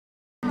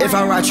If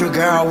I write your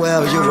girl,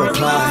 well, you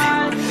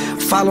reply.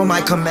 Follow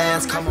my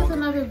commands, come on. This is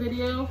another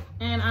video,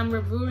 and I'm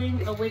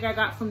reviewing a wig I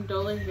got from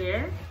Dola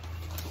hair.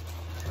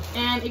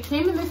 And it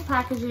came in this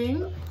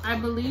packaging. I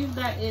believe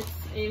that it's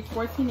a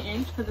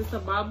 14-inch because it's a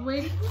bob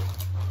wig.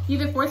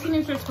 Either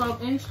 14-inch or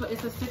 12-inch, but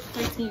it's a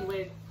 613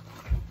 wig.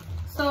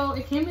 So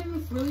it came in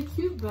this really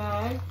cute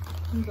bag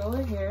from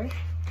Dola hair.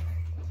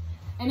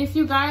 And if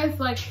you guys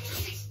like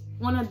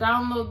want to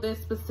download this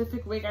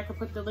specific wig, I could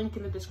put the link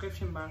in the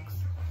description box.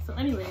 So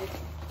anyways,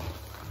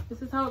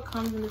 this is how it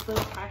comes in this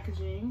little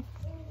packaging.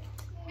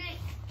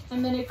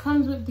 And then it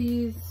comes with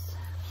these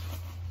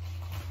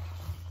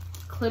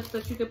clips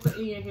that you could put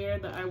in your hair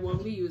that I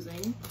won't be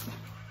using.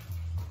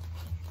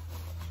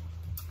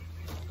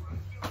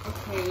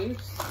 Okay,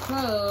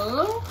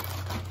 so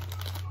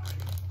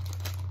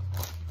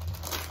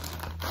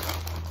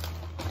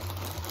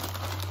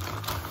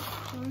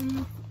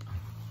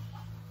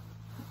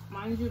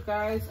mind you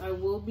guys, I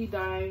will be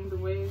dyeing the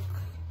wig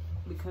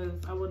because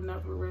I would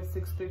never wear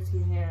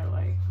 613 hair.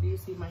 Like, do you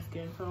see my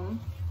skin tone?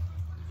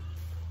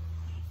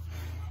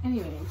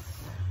 Anyways,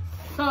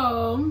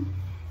 so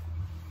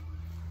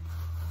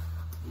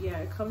yeah,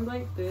 it comes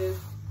like this.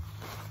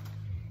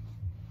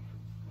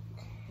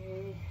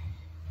 Okay,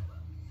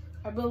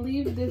 I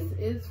believe this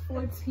is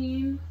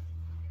 14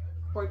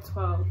 or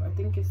 12. I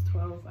think it's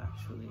 12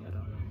 actually, I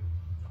don't know.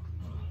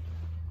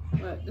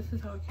 But this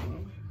is how it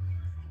came.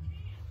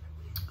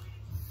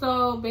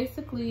 So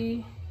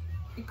basically,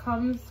 it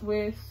comes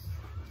with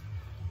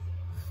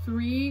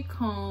 3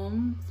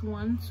 combs,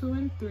 1, 2,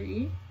 and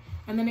 3.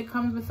 And then it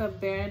comes with a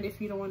band if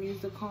you don't want to use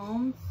the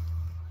combs.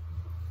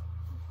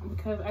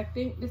 Because I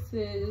think this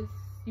is,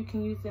 you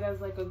can use it as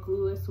like a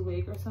glueless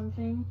wig or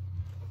something.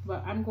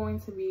 But I'm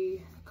going to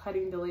be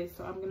cutting the lace,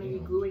 so I'm going to be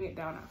gluing it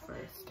down at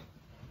first.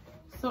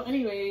 So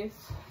anyways,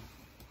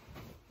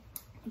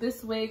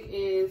 this wig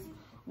is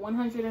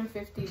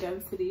 150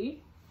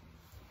 density.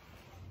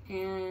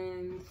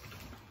 And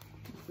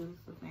this is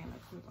the thing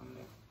that comes on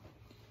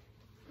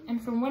there.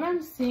 And from what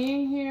I'm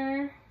seeing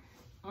here,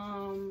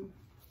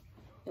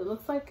 it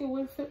looks like it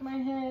would fit my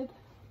head.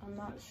 I'm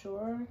not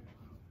sure,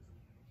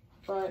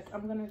 but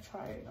I'm gonna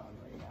try it on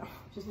right now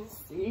just to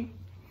see.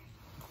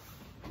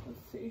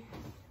 Let's see,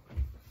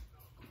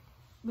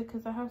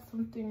 because I have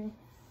something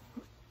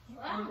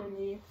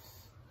underneath.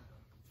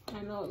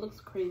 I know it looks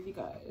crazy,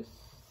 guys,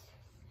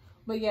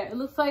 but yeah, it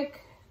looks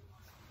like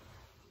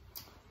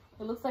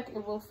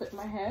it will fit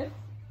my head.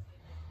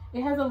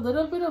 It has a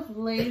little bit of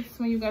lace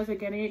when you guys are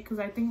getting it, because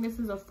I think this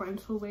is a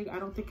frontal wig. I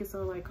don't think it's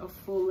like a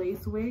full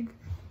lace wig.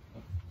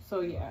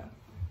 So yeah,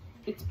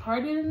 it's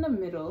parted in the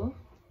middle,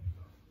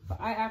 but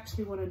I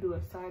actually want to do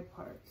a side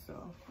part.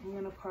 So I'm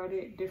going to part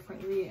it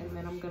differently, and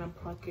then I'm going to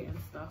pluck it and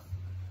stuff.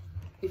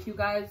 If you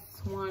guys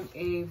want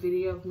a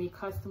video of me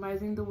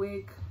customizing the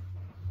wig,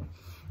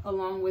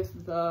 along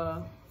with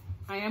the,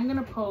 I am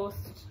going to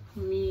post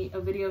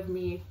a video of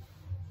me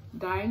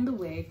dyeing the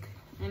wig,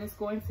 and it's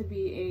going to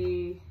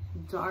be a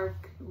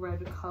dark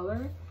red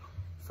color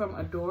from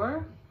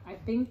Adore. I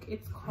think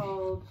it's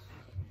called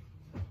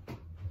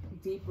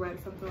deep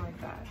red, something like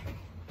that.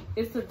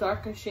 It's the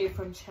darker shade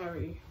from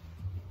Cherry.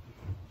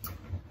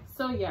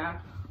 So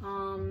yeah,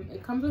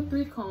 it comes with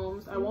 3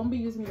 combs. I won't be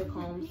using the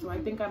combs, so I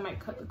think I might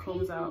cut the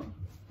combs out.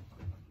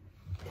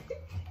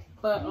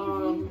 But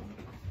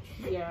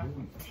yeah,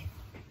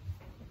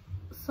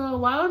 so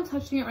while I'm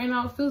touching it right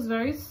now, it feels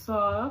very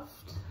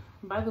soft.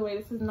 By the way,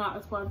 this is not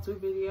a sponsored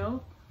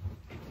video.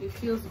 It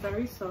feels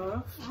very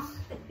soft.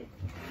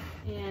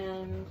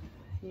 And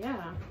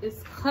yeah,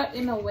 it's cut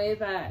in a way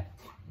that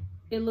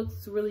it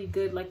looks really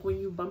good, like when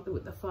you bump it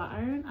with the flat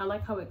iron. I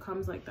like how it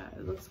comes like that.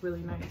 It looks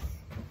really nice.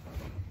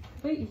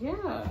 But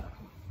yeah,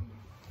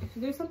 if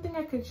there's something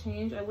I could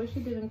change, I wish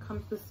it didn't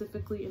come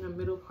specifically in a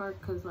middle part,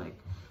 because like,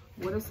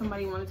 what if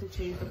somebody wanted to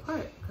change the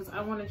part? Because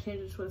I want to change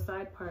it to a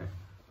side part.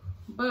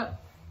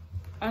 But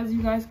as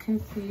you guys can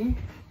see,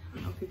 I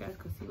don't know if you guys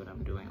can see what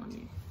I'm doing. Let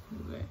me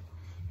move it.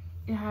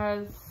 It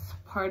has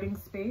parting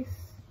space.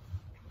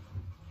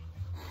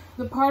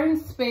 The parting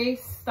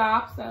space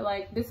stops at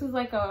like, this is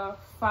like a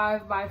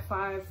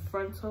 5x5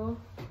 frontal.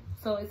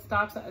 So it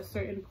stops at a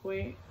certain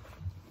point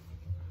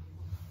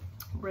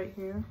right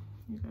here.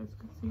 You guys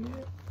can see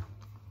it.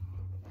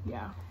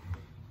 Yeah.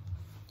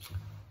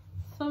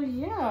 So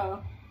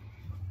yeah,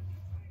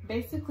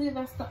 basically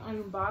that's the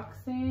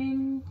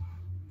unboxing.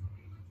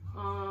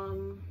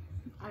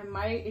 I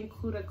might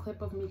include a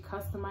clip of me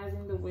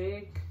customizing the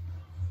wig,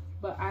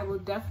 but I will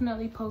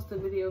definitely post a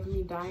video of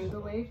me dyeing the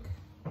wig.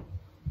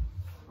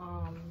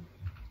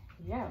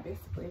 Yeah,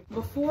 basically.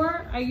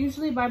 Before, I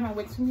usually buy my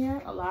wigs from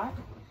here a lot.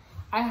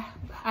 I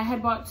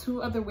had bought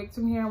 2 other wigs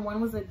from here, and one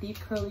was a deep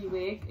curly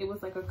wig. It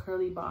was like a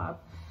curly bob.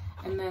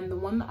 And then the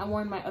one that I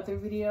wore in my other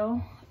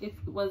video, it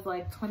was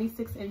like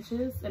 26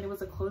 inches, and it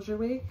was a closure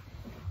wig.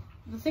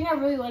 The thing I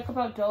really like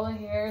about Dola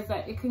hair is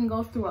that it can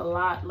go through a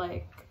lot.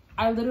 Like,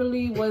 I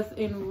literally was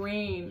in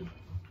rain,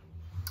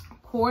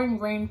 pouring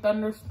rain,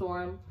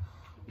 thunderstorm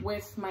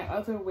with my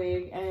other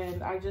wig,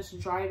 and I just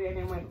dried it and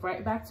it went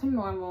right back to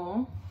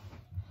normal.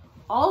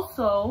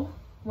 Also,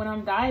 when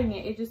I'm dyeing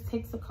it, it just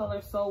takes the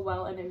color so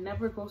well and it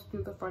never goes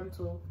through the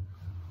frontal.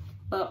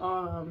 But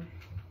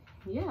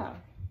yeah,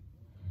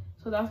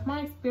 so that's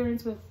my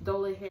experience with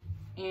Dola hair.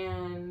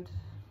 And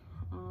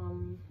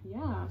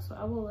yeah, so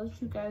I will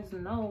let you guys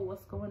know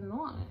what's going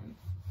on.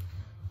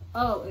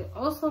 Oh, it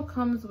also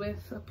comes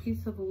with a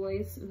piece of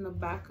lace in the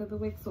back of the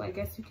wig, so I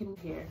guess you can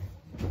hear.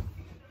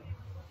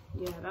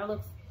 Yeah, that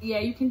looks, yeah,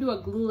 you can do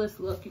a glueless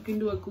look. You can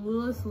do a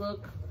glueless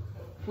look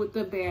with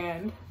the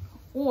band,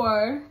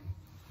 or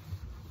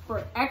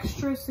for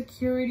extra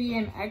security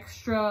and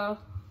extra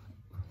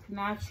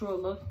natural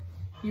look,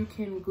 you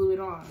can glue it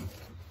on.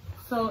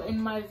 So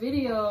in my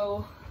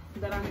video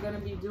that I'm gonna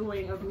be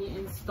doing of me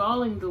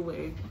installing the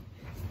wig,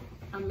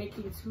 I'm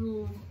making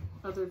 2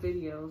 other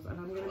videos, and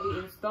I'm gonna be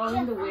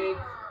installing the wig.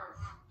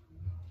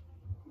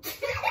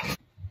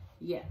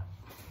 Yeah.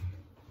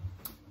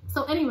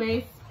 So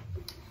anyways,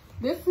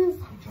 this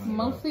is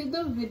mostly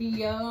the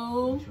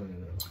video.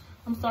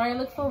 I'm sorry I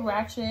look so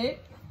ratchet,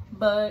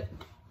 but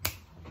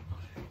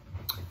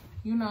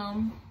you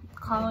know,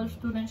 college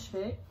student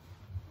shit.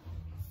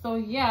 So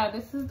yeah,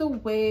 this is the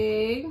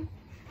wig,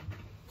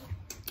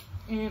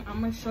 and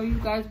I'm gonna show you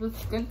guys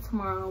what's good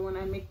tomorrow when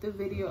I make the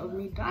video of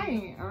me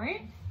dyeing it. All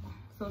right,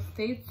 so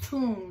stay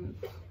tuned.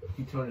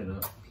 You turn it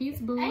up. Peace,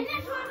 boo.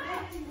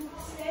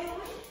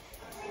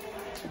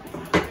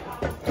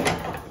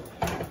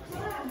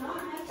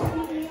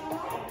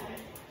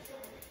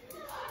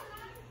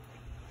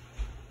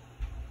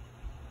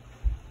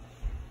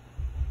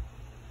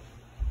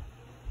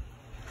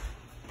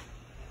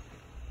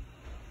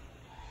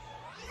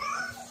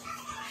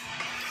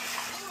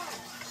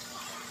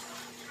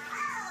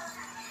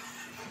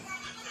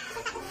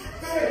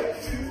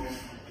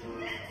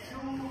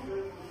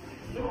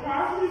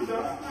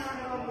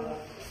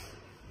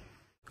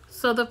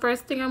 So the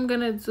first thing I'm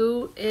gonna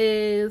do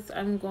is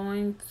I'm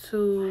going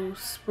to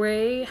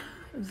spray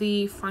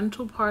the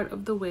frontal part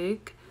of the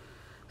wig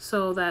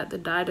so that the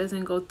dye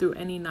doesn't go through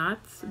any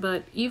knots.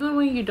 But even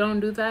when you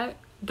don't do that,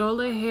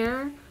 Dola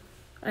hair,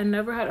 I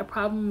never had a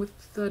problem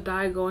with the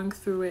dye going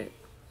through it.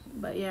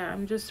 But yeah,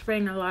 I'm just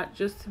spraying a lot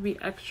just to be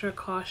extra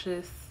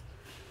cautious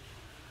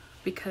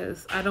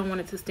because I don't want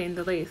it to stain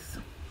the lace.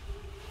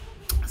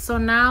 So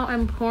now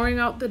I'm pouring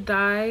out the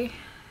dye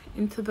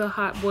into the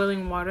hot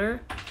boiling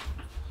water,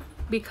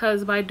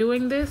 because by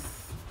doing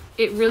this,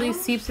 it really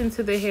seeps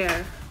into the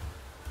hair.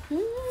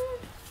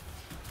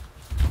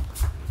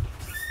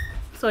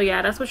 So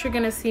yeah, that's what you're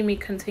gonna see me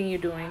continue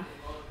doing.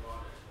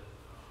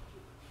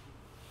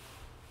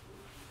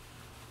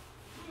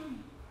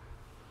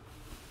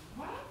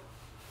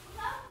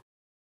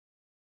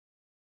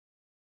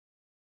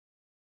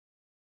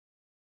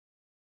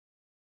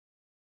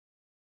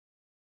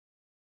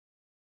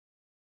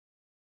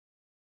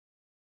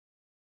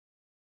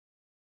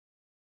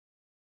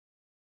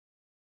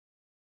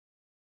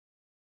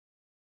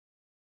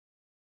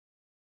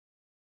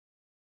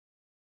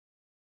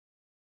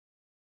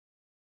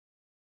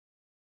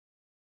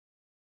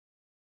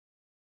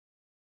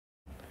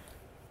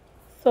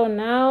 So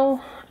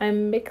now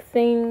I'm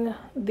mixing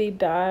the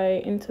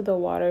dye into the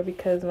water,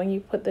 because when you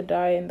put the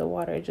dye in the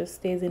water, it just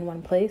stays in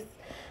one place.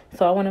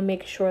 So I want to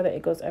make sure that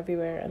it goes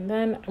everywhere. And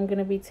then I'm going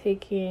to be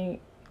taking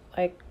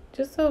like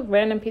just a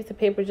random piece of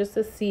paper just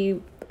to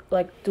see,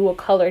 like do a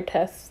color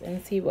test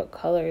and see what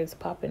color is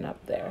popping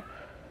up there.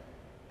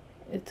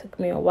 It took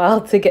me a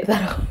while to get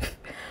that off.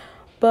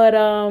 But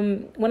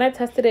when I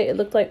tested it, it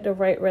looked like the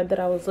right red that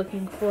I was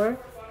looking for.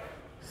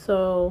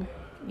 So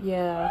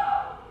yeah.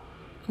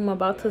 I'm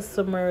about to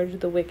submerge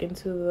the wig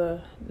into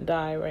the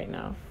dye right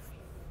now.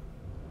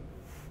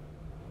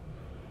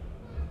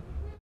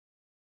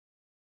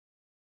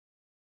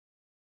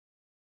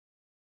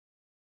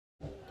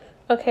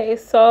 Okay,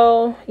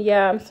 so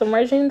yeah, I'm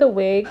submerging the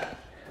wig.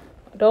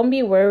 Don't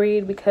be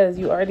worried because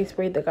you already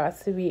sprayed the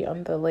Got2b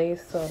on the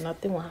lace, so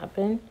nothing will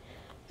happen.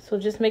 So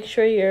just make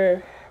sure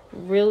you're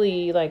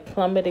really like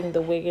plummeting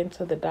the wig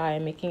into the dye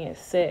and making it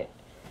sit.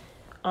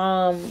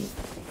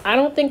 I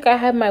don't think I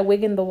had my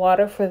wig in the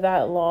water for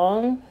that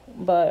long,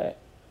 but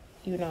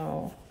you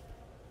know,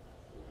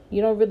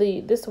 you don't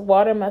really, this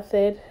water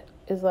method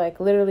is like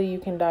literally you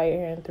can dye your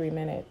hair in 3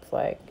 minutes.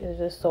 Like, it's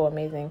just so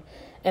amazing.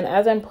 And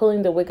as I'm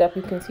pulling the wig up,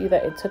 you can see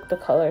that it took the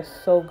color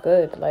so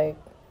good. Like,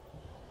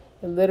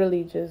 it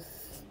literally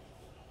just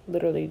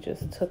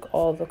took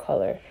all the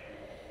color.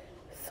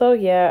 So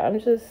yeah, I'm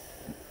just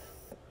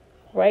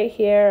right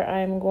here,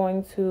 I'm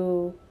going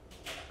to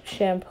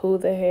shampoo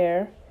the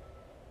hair.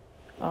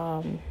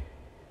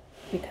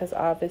 Because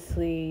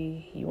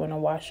obviously you want to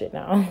wash it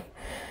now.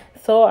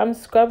 So I'm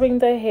scrubbing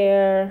the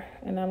hair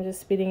and I'm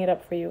just speeding it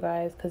up for you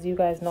guys because you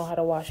guys know how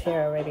to wash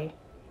hair already.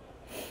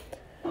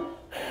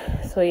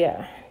 So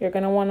yeah, you're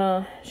gonna want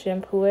to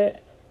shampoo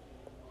it,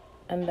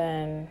 and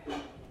then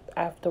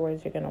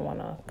afterwards you're gonna want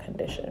to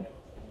condition.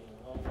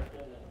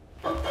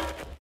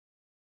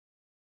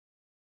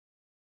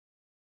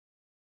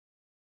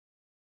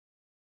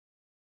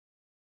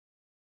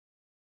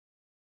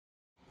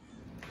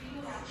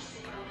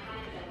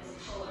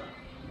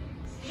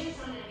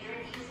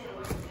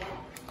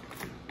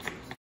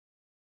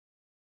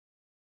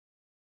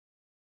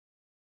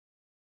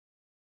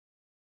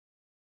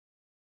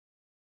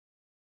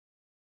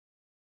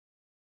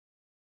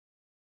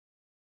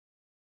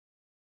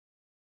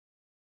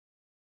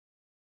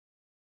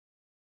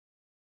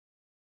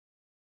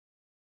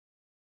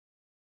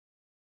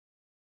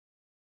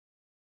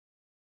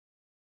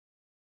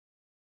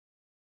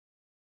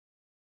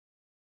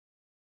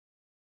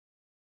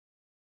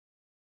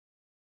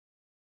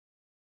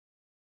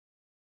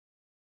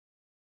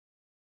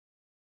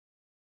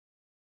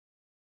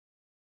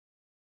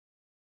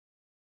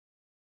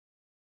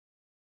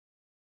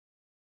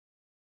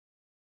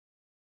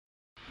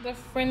 The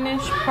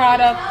finished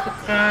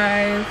product,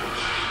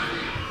 guys.